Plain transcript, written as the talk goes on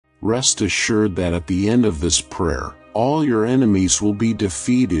rest assured that at the end of this prayer, all your enemies will be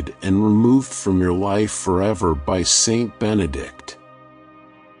defeated and removed from your life forever by Saint Benedict.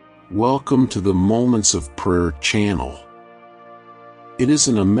 Welcome to the Moments of Prayer channel. It is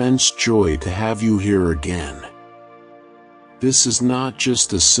an immense joy to have you here again. This is not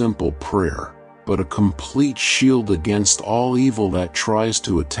just a simple prayer, but a complete shield against all evil that tries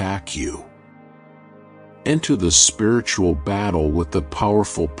to attack you. Enter the spiritual battle with the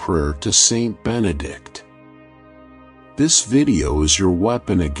powerful prayer to Saint Benedict. This video is your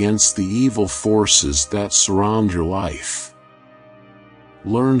weapon against the evil forces that surround your life.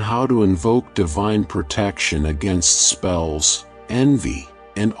 Learn how to invoke divine protection against spells, envy,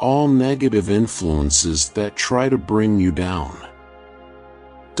 and all negative influences that try to bring you down.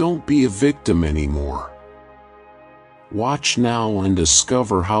 Don't be a victim anymore. Watch now and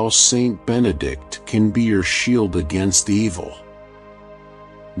discover how Saint Benedict can be your shield against evil.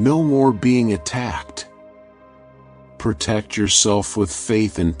 No more being attacked. Protect yourself with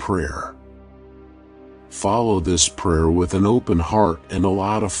faith and prayer. Follow this prayer with an open heart and a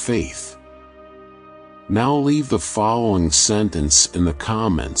lot of faith. Now leave the following sentence in the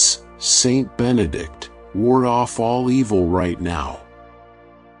comments: Saint Benedict, ward off all evil right now.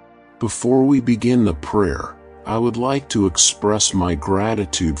 Before we begin the prayer, I would like to express my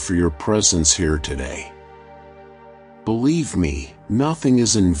gratitude for your presence here today. Believe me, nothing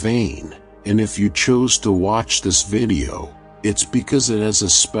is in vain, and if you chose to watch this video, it's because it has a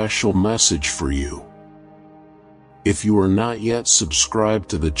special message for you. If you are not yet subscribed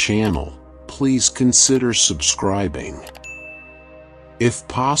to the channel, please consider subscribing. If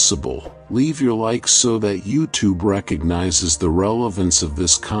possible, leave your like so that YouTube recognizes the relevance of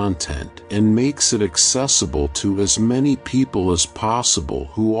this content and makes it accessible to as many people as possible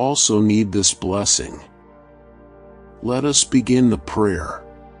who also need this blessing. Let us begin the prayer.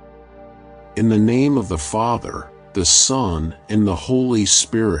 In the name of the Father, the Son, and the Holy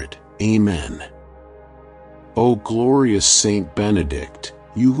Spirit, Amen. O glorious Saint Benedict,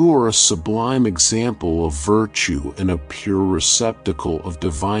 you who are a sublime example of virtue and a pure receptacle of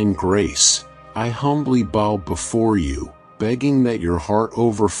divine grace, I humbly bow before you, begging that your heart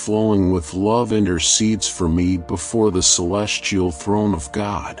overflowing with love intercedes for me before the celestial throne of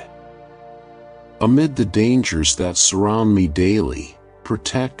God. Amid the dangers that surround me daily,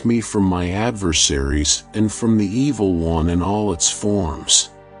 protect me from my adversaries and from the evil one in all its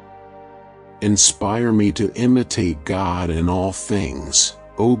forms. Inspire me to imitate God in all things,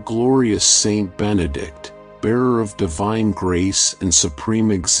 O glorious Saint Benedict, bearer of divine grace and supreme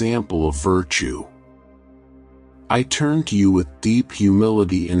example of virtue. I turn to you with deep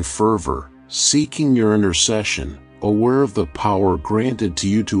humility and fervor, seeking your intercession, aware of the power granted to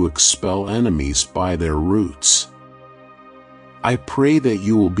you to expel enemies by their roots. I pray that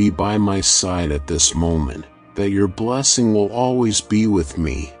you will be by my side at this moment, that your blessing will always be with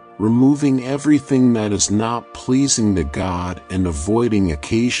me, removing everything that is not pleasing to God and avoiding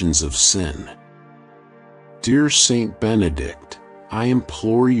occasions of sin. Dear Saint Benedict, I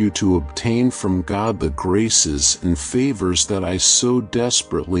implore you to obtain from God the graces and favors that I so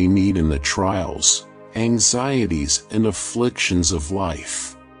desperately need in the trials, anxieties, and afflictions of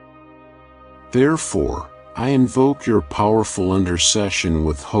life. Therefore, I invoke your powerful intercession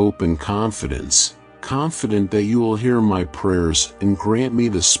with hope and confidence, confident that you will hear my prayers and grant me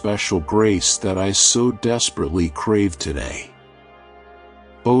the special grace that I so desperately crave today.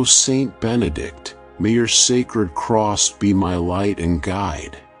 O Saint Benedict, may your sacred cross be my light and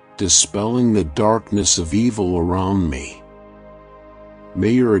guide, dispelling the darkness of evil around me.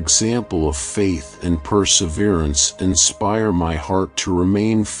 May your example of faith and perseverance inspire my heart to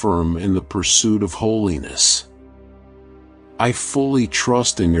remain firm in the pursuit of holiness. I fully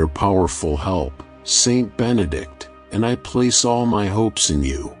trust in your powerful help, Saint Benedict, and I place all my hopes in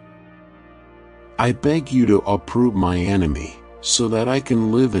you. I beg you to uproot my enemy, so that I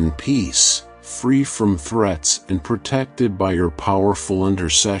can live in peace, free from threats and protected by your powerful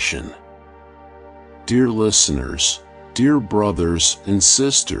intercession. Dear listeners, dear brothers and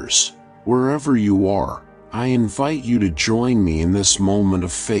sisters, wherever you are, I invite you to join me in this moment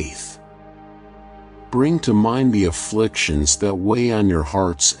of faith. Bring to mind the afflictions that weigh on your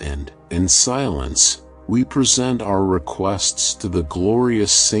hearts and, in silence, we present our requests to the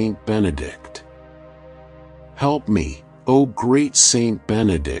glorious Saint Benedict. Help me, O great Saint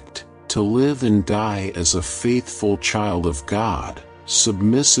Benedict, to live and die as a faithful child of God,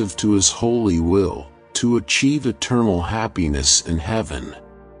 submissive to His holy will, to achieve eternal happiness in heaven.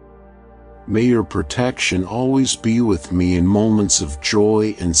 May your protection always be with me in moments of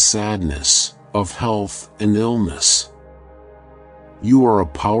joy and sadness, of health and illness. You are a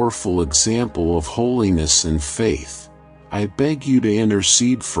powerful example of holiness and faith. I beg you to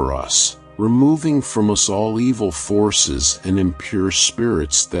intercede for us, removing from us all evil forces and impure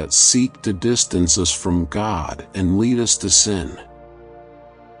spirits that seek to distance us from God and lead us to sin.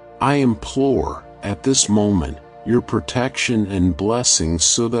 I implore, at this moment, your protection and blessings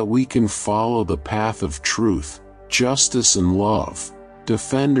so that we can follow the path of truth, justice and love,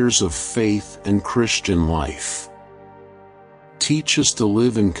 defenders of faith and Christian life. Teach us to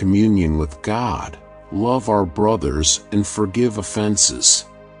live in communion with God, love our brothers, and forgive offenses.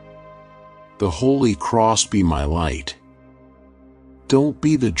 The Holy Cross be my light. Don't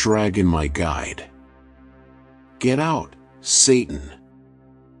be the dragon my guide. Get out, Satan.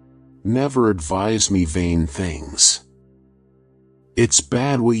 Never advise me vain things. It's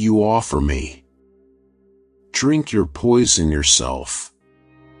bad what you offer me. Drink your poison yourself.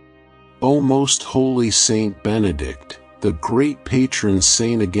 O most holy Saint Benedict, the great patron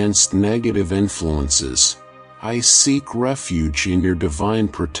saint against negative influences, I seek refuge in your divine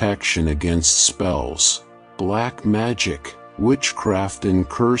protection against spells, black magic, witchcraft and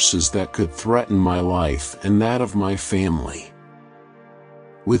curses that could threaten my life and that of my family.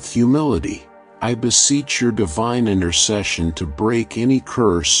 With humility, I beseech your divine intercession to break any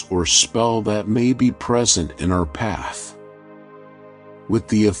curse or spell that may be present in our path. With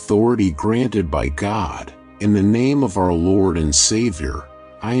the authority granted by God, in the name of our Lord and Savior,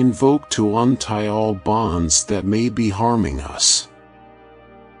 I invoke to untie all bonds that may be harming us.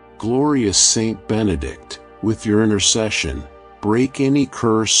 Glorious Saint Benedict, with your intercession, break any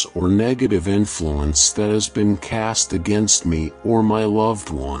curse or negative influence that has been cast against me or my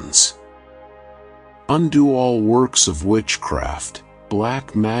loved ones. Undo all works of witchcraft,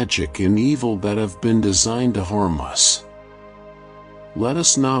 black magic and evil that have been designed to harm us. Let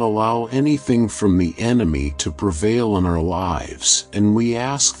us not allow anything from the enemy to prevail in our lives, and we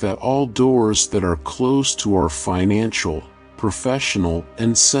ask that all doors that are closed to our financial, professional,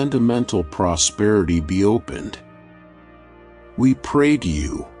 and sentimental prosperity be opened. We pray to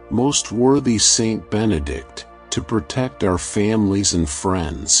you, most worthy Saint Benedict, to protect our families and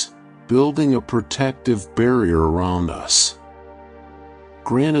friends, building a protective barrier around us.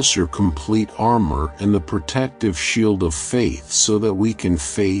 Grant us your complete armor and the protective shield of faith so that we can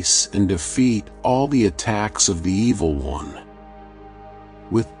face and defeat all the attacks of the evil one.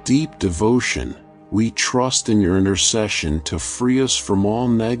 With deep devotion, we trust in your intercession to free us from all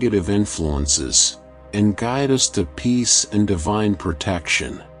negative influences and guide us to peace and divine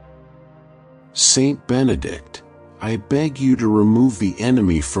protection. Saint Benedict, I beg you to remove the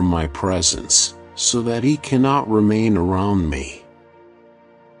enemy from my presence, so that he cannot remain around me.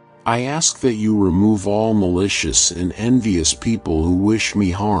 I ask that you remove all malicious and envious people who wish me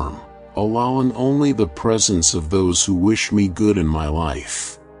harm, allowing only the presence of those who wish me good in my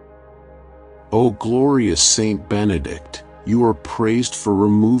life. O glorious Saint Benedict, you are praised for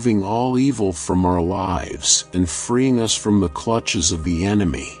removing all evil from our lives and freeing us from the clutches of the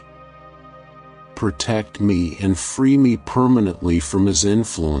enemy. Protect me and free me permanently from his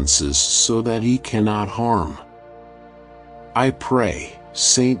influences so that he cannot harm. I pray,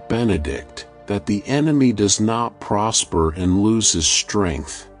 Saint Benedict, that the enemy does not prosper and lose his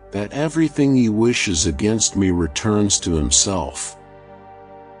strength, that everything he wishes against me returns to himself.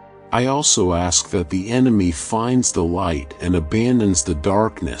 I also ask that the enemy finds the light and abandons the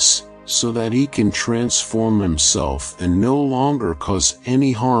darkness, so that he can transform himself and no longer cause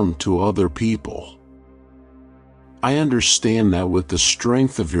any harm to other people. I understand that with the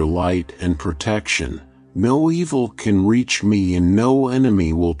strength of your light and protection, no evil can reach me and no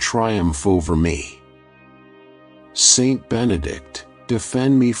enemy will triumph over me. Saint Benedict,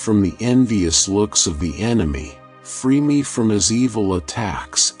 defend me from the envious looks of the enemy, free me from his evil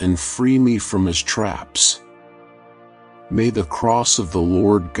attacks and free me from his traps. May the cross of the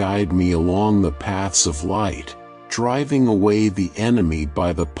Lord guide me along the paths of light, driving away the enemy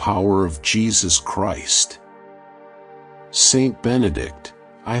by the power of Jesus Christ. Saint Benedict,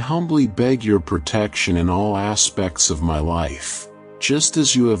 I humbly beg your protection in all aspects of my life, just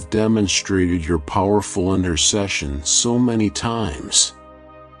as you have demonstrated your powerful intercession so many times.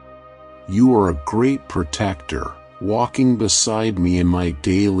 You are a great protector, walking beside me in my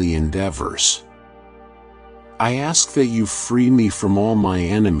daily endeavors. I ask that you free me from all my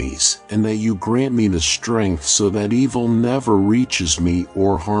enemies and that you grant me the strength so that evil never reaches me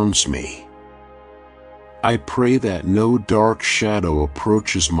or harms me. I pray that no dark shadow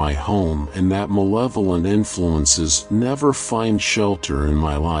approaches my home and that malevolent influences never find shelter in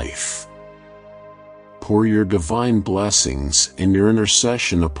my life. Pour your divine blessings and your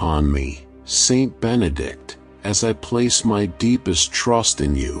intercession upon me, Saint Benedict, as I place my deepest trust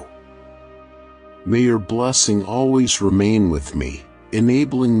in you. May your blessing always remain with me,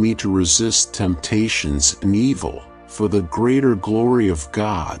 enabling me to resist temptations and evil, for the greater glory of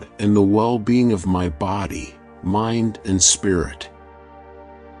God and the well-being of my body, mind, and spirit.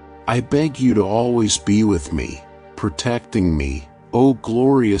 I beg you to always be with me, protecting me, O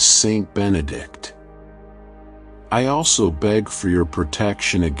glorious Saint Benedict. I also beg for your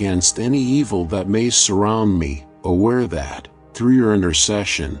protection against any evil that may surround me, aware that, through your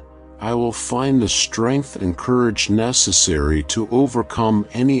intercession, I will find the strength and courage necessary to overcome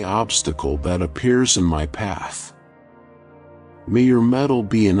any obstacle that appears in my path. May your medal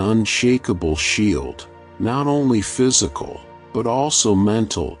be an unshakable shield, not only physical, but also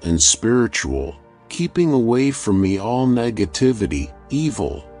mental and spiritual, keeping away from me all negativity,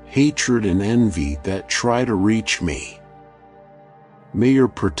 evil, hatred, and envy that try to reach me. May your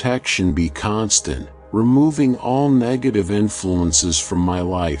protection be constant, removing all negative influences from my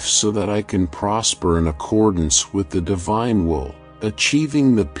life so that I can prosper in accordance with the divine will,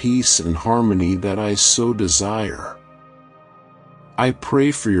 achieving the peace and harmony that I so desire. I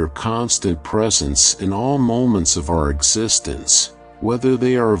pray for your constant presence in all moments of our existence, whether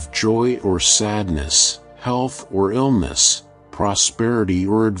they are of joy or sadness, health or illness, prosperity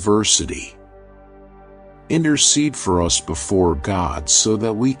or adversity. Intercede for us before God so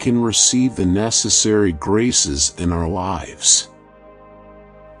that we can receive the necessary graces in our lives.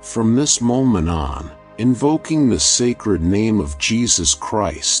 From this moment on, invoking the sacred name of Jesus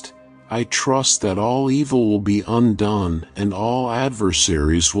Christ, I trust that all evil will be undone and all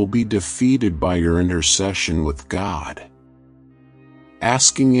adversaries will be defeated by your intercession with God.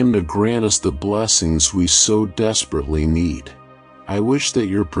 Asking Him to grant us the blessings we so desperately need, I wish that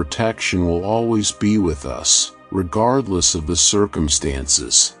your protection will always be with us, regardless of the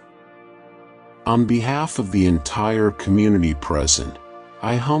circumstances. On behalf of the entire community present,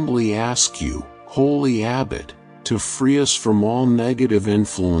 I humbly ask you, Holy Abbot, to free us from all negative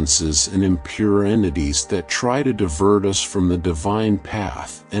influences and impure entities that try to divert us from the divine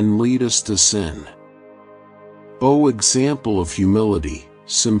path and lead us to sin. O example of humility,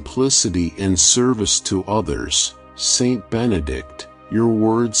 simplicity, and service to others, Saint Benedict, your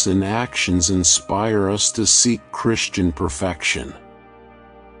words and actions inspire us to seek Christian perfection.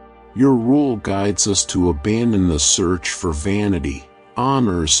 Your rule guides us to abandon the search for vanity,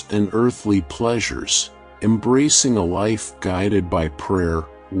 honors, and earthly pleasures, embracing a life guided by prayer,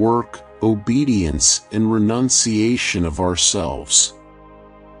 work, obedience, and renunciation of ourselves.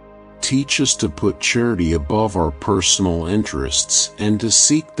 Teach us to put charity above our personal interests and to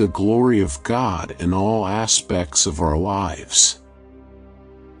seek the glory of God in all aspects of our lives.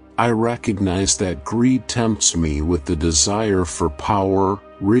 I recognize that greed tempts me with the desire for power,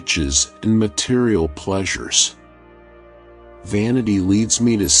 riches, and material pleasures. Vanity leads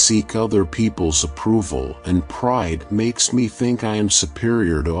me to seek other people's approval, and pride makes me think I am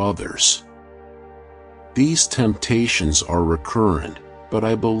superior to others. These temptations are recurrent, but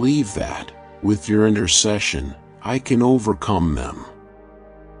I believe that, with your intercession, I can overcome them.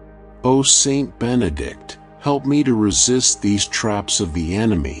 O Saint Benedict, help me to resist these traps of the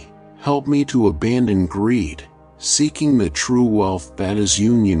enemy. Help me to abandon greed, seeking the true wealth that is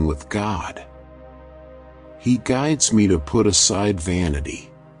union with God. He guides me to put aside vanity,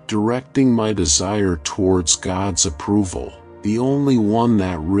 directing my desire towards God's approval, the only one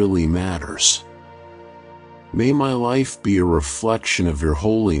that really matters. May my life be a reflection of your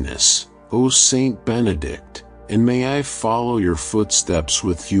holiness, O Saint Benedict, and may I follow your footsteps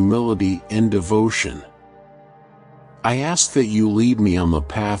with humility and devotion. I ask that you lead me on the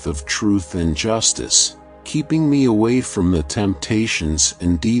path of truth and justice, keeping me away from the temptations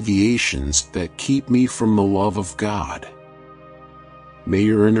and deviations that keep me from the love of God. May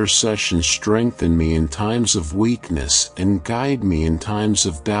your intercession strengthen me in times of weakness and guide me in times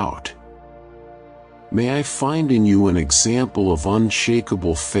of doubt. May I find in you an example of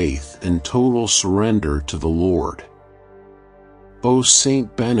unshakable faith and total surrender to the Lord. O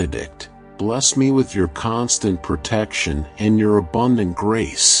Saint Benedict, bless me with your constant protection and your abundant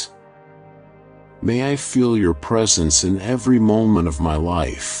grace. May I feel your presence in every moment of my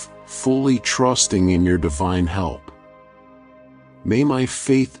life, fully trusting in your divine help. May my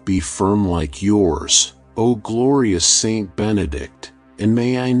faith be firm like yours, O glorious Saint Benedict, and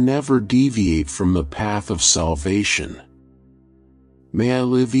may I never deviate from the path of salvation. May I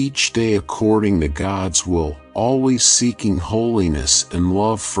live each day according to God's will, always seeking holiness and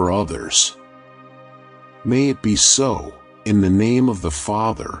love for others. May it be so, in the name of the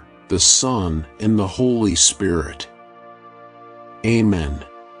Father, the Son, and the Holy Spirit. Amen.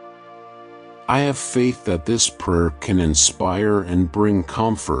 I have faith that this prayer can inspire and bring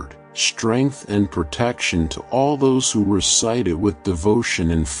comfort, strength, and protection to all those who recite it with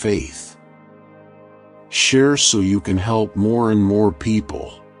devotion and faith. Share so you can help more and more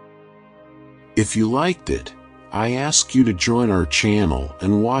people. If you liked it, I ask you to join our channel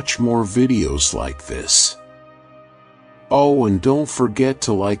and watch more videos like this. Oh, and don't forget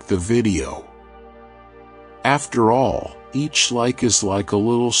to like the video. After all, each like is like a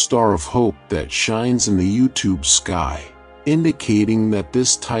little star of hope that shines in the YouTube sky, indicating that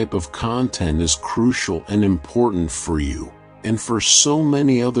this type of content is crucial and important for you, and for so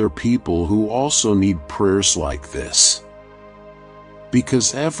many other people who also need prayers like this.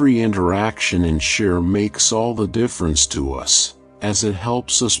 Because every interaction and share makes all the difference to us, as it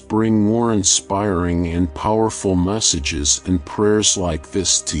helps us bring more inspiring and powerful messages and prayers like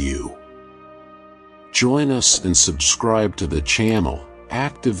this to you. Join us and subscribe to the channel,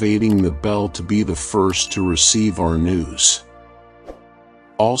 activating the bell to be the first to receive our news.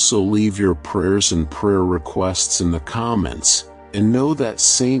 Also leave your prayers and prayer requests in the comments, and know that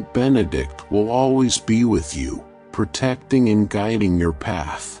Saint Benedict will always be with you, protecting and guiding your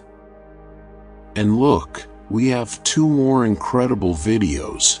path. And look, we have 2 more incredible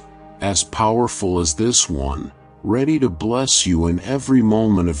videos, as powerful as this one, ready to bless you in every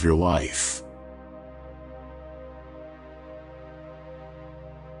moment of your life.